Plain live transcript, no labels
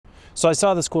So I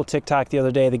saw this cool TikTok the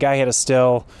other day. The guy had a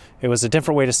stihl. It was a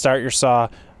different way to start your saw.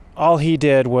 All he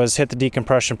did was hit the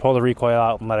decompression, pull the recoil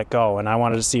out, and let it go. And I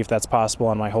wanted to see if that's possible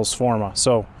on my holzfforma.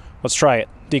 So let's try it.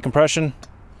 Decompression,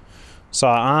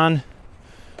 saw on,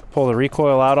 pull the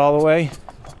recoil out all the way,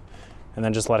 and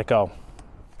then just let it go.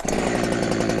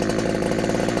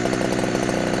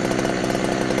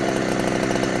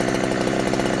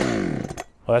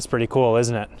 Well, that's pretty cool,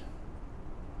 isn't it?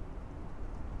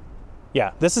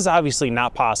 Yeah, this is obviously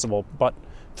not possible, but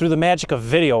through the magic of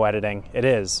video editing, it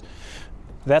is.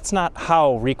 That's not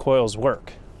how recoils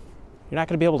work. You're not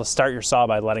going to be able to start your saw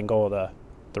by letting go of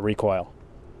the recoil.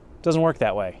 It doesn't work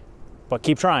that way, but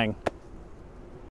keep trying.